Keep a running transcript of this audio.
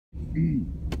Good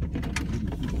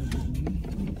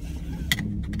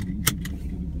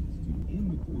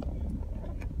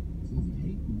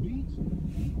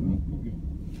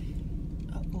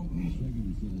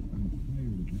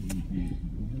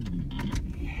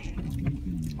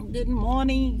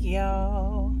morning,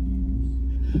 y'all.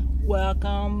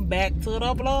 Welcome back to the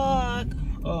vlog.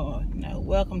 Oh no,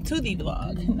 welcome to the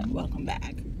vlog. Not welcome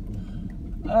back.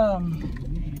 Let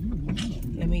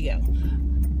me go.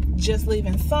 Just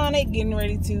leaving Sonic, getting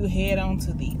ready to head on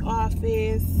to the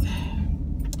office.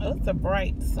 Oh, it's a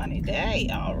bright sunny day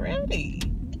already.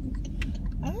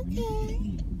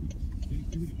 Okay.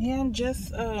 Yeah, I'm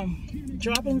just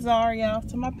dropping Zaria off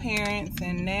to my parents,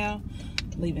 and now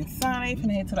leaving Sonic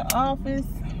and head to the office.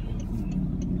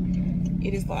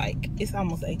 It is like, it's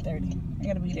almost 8:30. I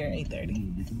gotta be there at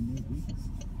 8:30.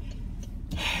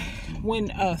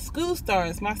 When school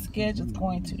starts, my schedule's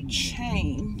going to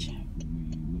change.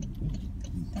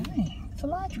 Dang, it's a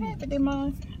lot of traffic in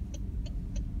mine.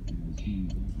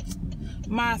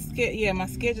 My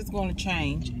schedule's going to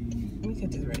change. Let me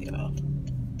cut this radio off.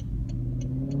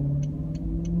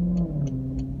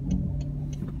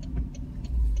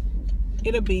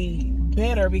 It'll be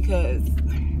better because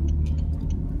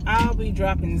I'll be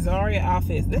dropping Zaria off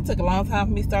at, that took a long time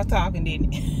for me to start talking,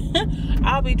 didn't it?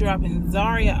 I'll be dropping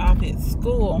Zaria off at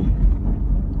school.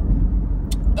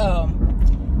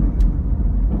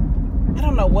 I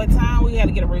don't know what time. We got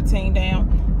to get a routine down.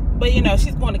 But, you know,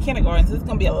 she's going to kindergarten, so it's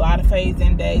going to be a lot of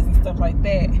phase-in days and stuff like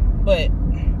that. But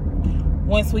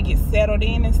once we get settled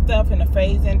in and stuff and the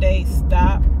phase-in days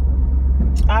stop,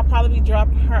 I'll probably be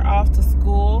dropping her off to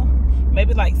school.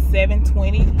 Maybe like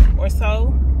 7:20 or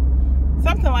so.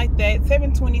 Something like that.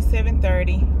 7:20,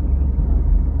 7:30.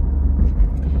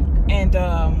 And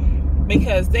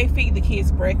because they feed the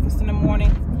kids breakfast in the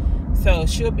morning. So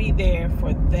she'll be there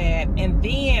for that. And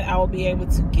then I will be able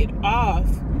to get off.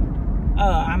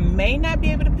 I may not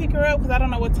be able to pick her up because I don't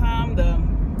know what time the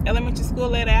elementary school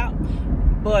let out.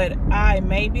 But I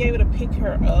may be able to pick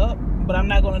her up. But I'm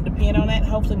not going to depend on that.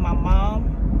 Hopefully my mom.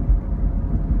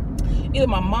 Either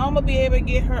my mom will be able to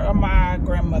get her or my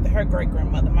grandmother, her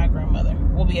great-grandmother, my grandmother,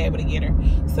 will be able to get her.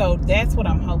 So that's what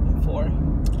I'm hoping for.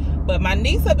 But my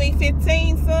niece will be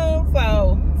 15 soon,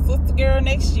 so sister girl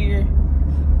next year.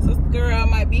 Sister girl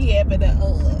might be happy to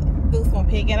do some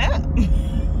picking up.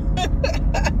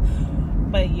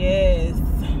 But yes.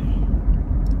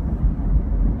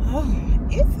 Oh,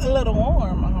 it's a little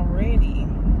warm already.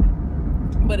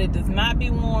 But it does not be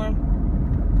warm.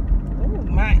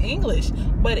 My English,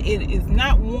 but it is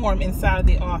not warm inside of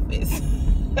the office.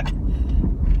 I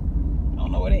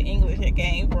don't know where the English it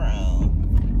came from.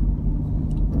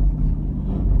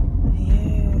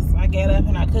 Yes, I got up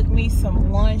and I cooked me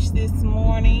some lunch this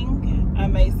morning. I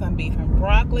made some beef and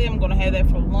broccoli. I'm gonna have that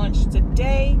for lunch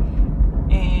today,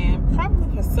 and probably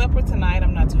for supper tonight.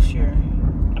 I'm not too sure.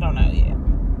 I don't know yet.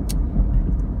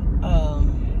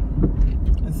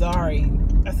 Sorry.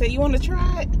 I said, you want to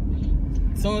try it?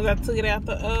 As soon as I took it out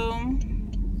the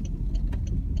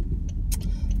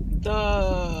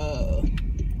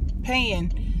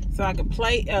pan so I could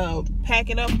pack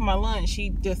it up for my lunch,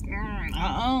 she just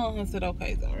I said,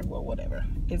 okay, sorry, well, whatever,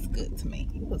 it's good to me.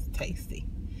 It was tasty,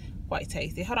 quite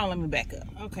tasty. Hold on, let me back up.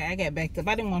 Okay, I got backed up.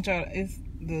 I didn't want y'all, it's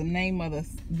the name of the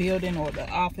building or the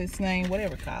office name,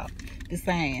 whatever it's called, the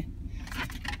sign.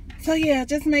 So yeah,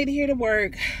 just made it here to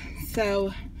work.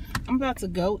 So I'm about to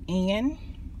go in.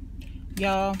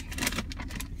 Y'all,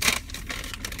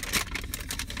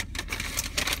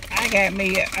 I got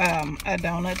me a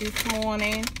donut this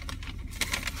morning,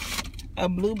 a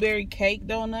blueberry cake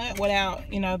donut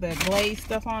without, you know, the glazed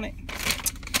stuff on it,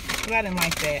 because I didn't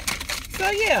like that.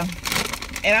 So yeah,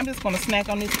 and I'm just going to snack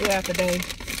on this throughout the day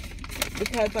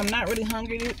because I'm not really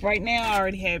hungry right now. I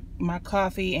already had my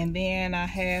coffee, and then I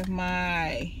have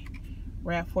my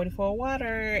RAV 44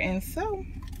 water, and so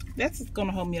that's just going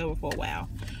to hold me over for a while.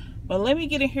 But let me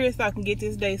get in here so I can get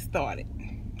this day started.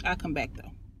 I'll come back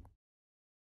though.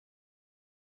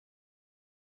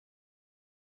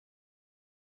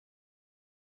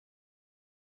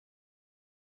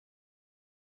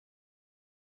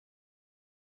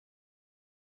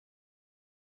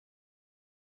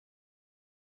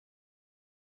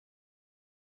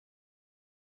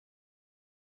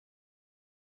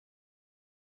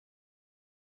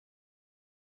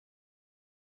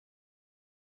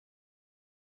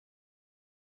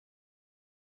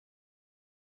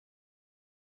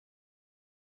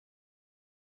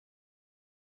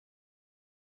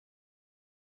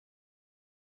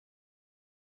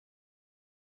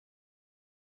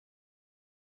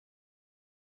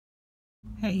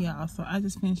 Hey y'all, so I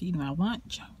just finished eating my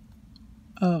lunch.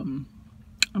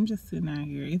 I'm just sitting out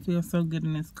here. It feels so good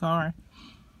in this car.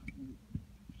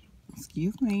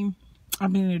 Excuse me.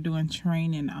 I've been here doing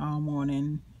training all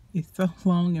morning. It's so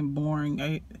long and boring.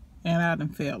 And I done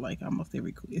failed like almost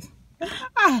every quiz.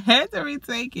 I had to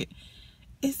retake it.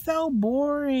 It's so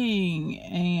boring.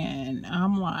 And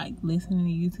I'm like listening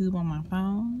to YouTube on my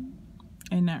phone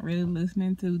and not really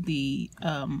listening to the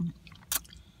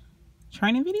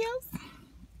training videos.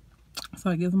 So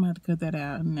I guess I'm gonna have to cut that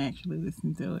out and actually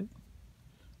listen to it.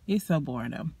 It's so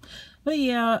boring though. But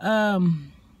yeah,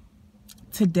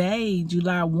 today,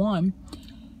 July 1,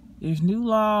 there's new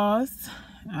laws.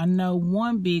 I know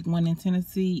one big one in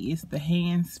Tennessee is the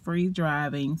hands-free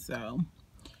driving. So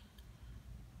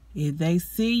if they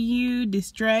see you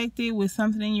distracted with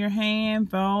something in your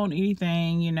hand, phone,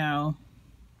 anything, you know,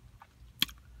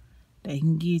 they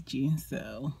can get you.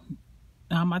 So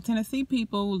all my Tennessee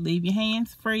people, leave your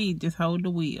hands free. Just hold the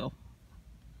wheel.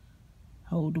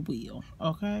 Hold the wheel,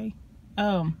 okay?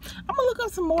 I'm gonna look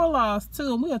up some more laws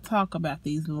too, and we'll talk about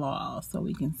these laws so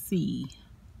we can see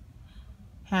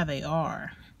how they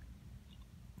are.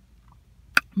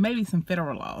 Maybe some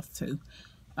federal laws too,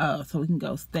 so we can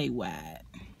go statewide,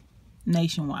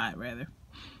 nationwide rather.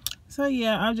 So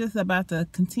yeah, I'm just about to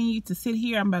continue to sit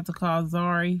here. I'm about to call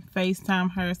Zari,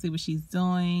 FaceTime her, see what she's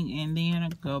doing, and then I'll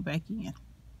go back in.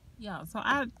 Yeah, so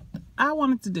I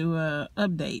wanted to do a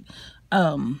update.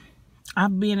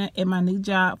 I've been at my new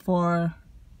job for,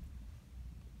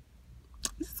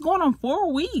 this is going on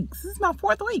 4 weeks. This is my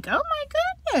 4th week. Oh my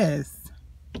goodness.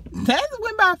 That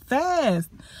went by fast.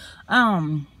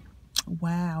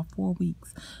 Wow, 4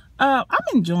 weeks. I'm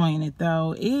enjoying it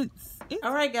though. It's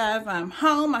all right, guys. I'm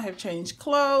home. I have changed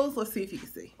clothes. Let's see if you can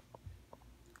see.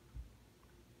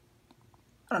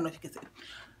 I don't know if you can see.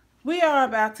 We are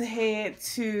about to head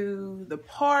to the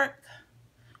park,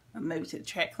 or maybe to the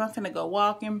track. So I'm finna go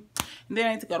walking, and then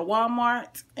I need to go to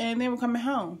Walmart, and then we're coming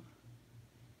home.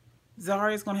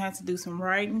 Zari's gonna have to do some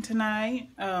writing tonight,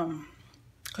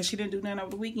 cause she didn't do nothing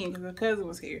over the weekend because her cousin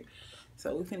was here.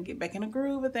 So we're finna get back in the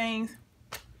groove of things.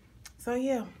 So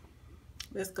yeah,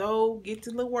 let's go get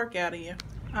the little workout in.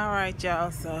 All right,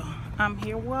 y'all. So I'm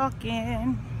here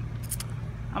walking.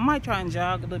 I might try and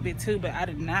jog a little bit too, but I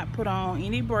did not put on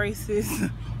any braces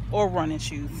or running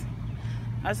shoes.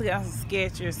 I just got some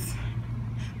Skechers.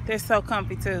 They're so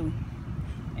comfy too,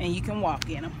 and you can walk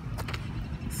in them.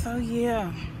 So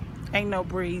yeah, ain't no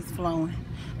breeze flowing.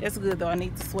 That's good though. I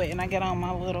need to sweat, and I got on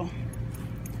my little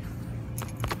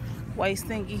waist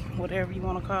thingy, whatever you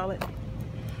want to call it.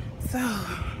 So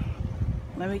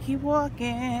let me keep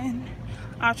walking.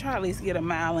 I'll try at least get a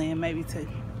mile in, maybe 2.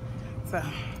 So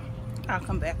I'll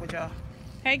come back with y'all.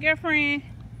 Hey, girlfriend. Hey.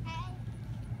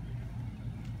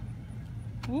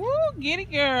 Woo, get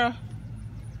it, girl.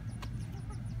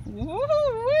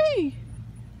 Woo-wee.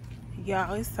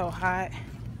 Y'all, it's so hot.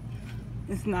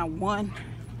 It's not one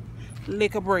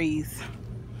lick of breeze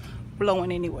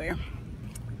blowing anywhere.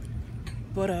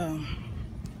 But,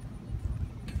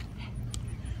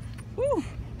 woo,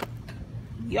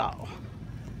 y'all.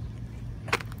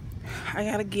 I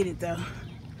gotta get it, though.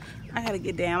 I gotta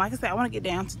get down. Like I said, I want to get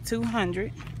down to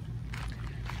 200.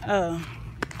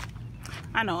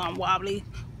 I know I'm wobbly,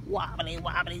 driving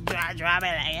like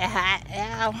hot.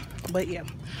 Ow. But yeah,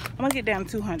 I'm gonna get down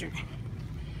to 200,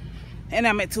 and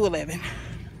I'm at 211.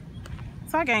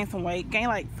 So I gained some weight, gained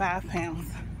like 5 pounds.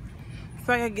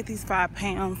 So I gotta get these 5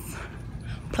 pounds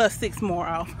plus 6 more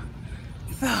off.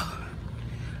 So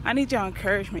I need y'all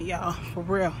encouragement, y'all, for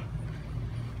real.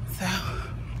 So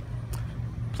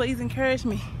please encourage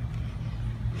me.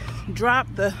 Drop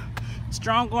the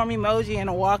strong arm emoji and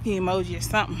a walking emoji or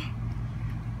something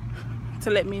to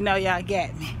let me know y'all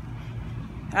got me.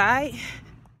 All right.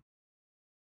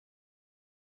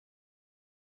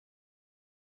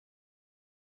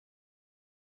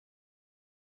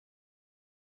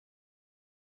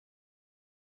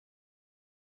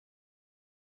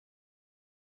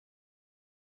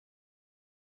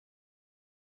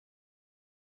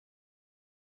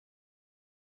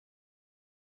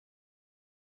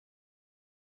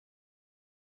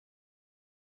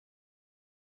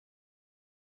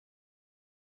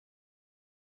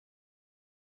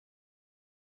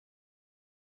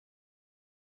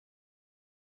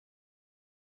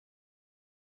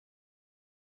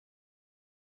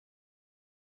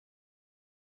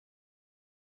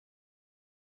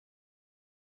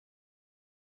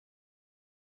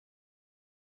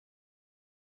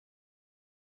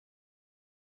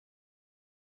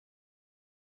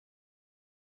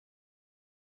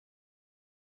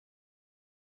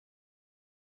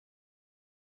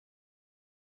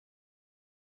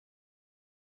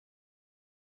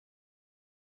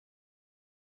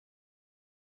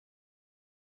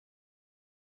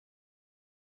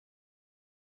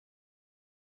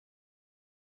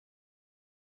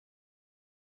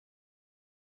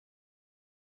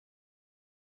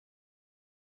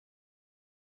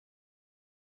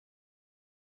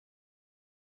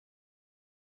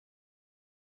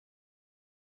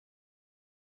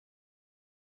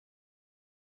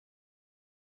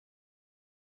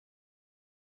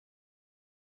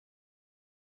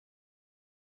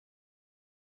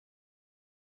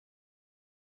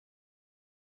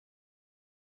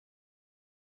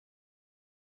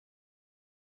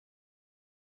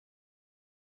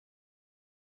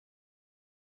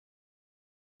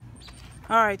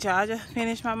 All right, y'all. I just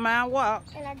finished my mile walk.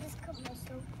 And I just cut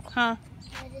myself. Huh?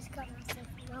 I just cut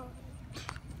myself.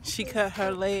 She cut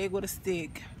her leg with a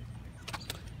stick.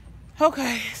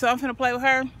 Okay, so I'm finna play with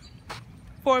her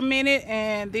for a minute,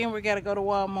 and then we gotta go to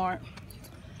Walmart.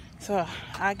 So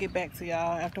I'll get back to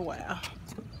y'all after a while.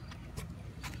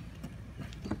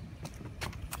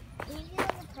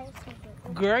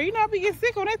 Girl, you know I be getting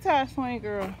sick on that tire swing,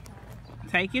 girl.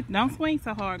 Take it. Don't swing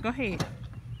so hard. Go ahead.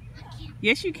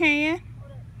 Yes, you can.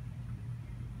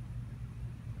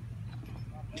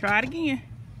 Try it again.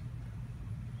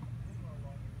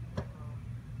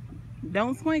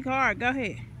 Don't swing hard. Go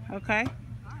ahead. Okay.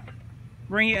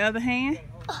 Bring your other hand.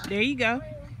 There you go.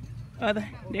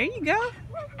 There you go.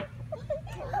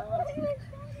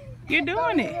 You're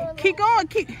doing it. Keep going.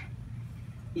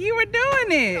 You were doing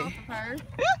it. Her.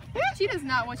 She does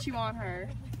not want you on her.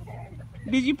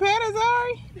 Did you pet her,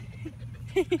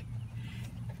 Zari?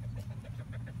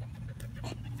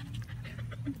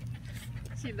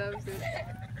 She loves it.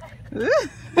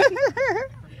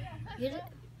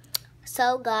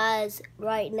 So guys,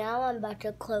 right now I'm about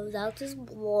to close out this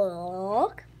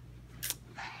vlog.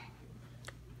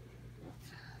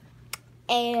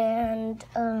 And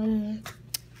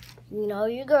you know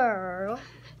your girl.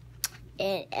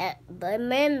 And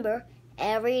remember,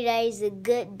 every day's a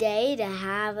good day to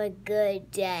have a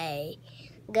good day.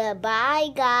 Goodbye,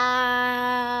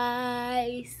 guys.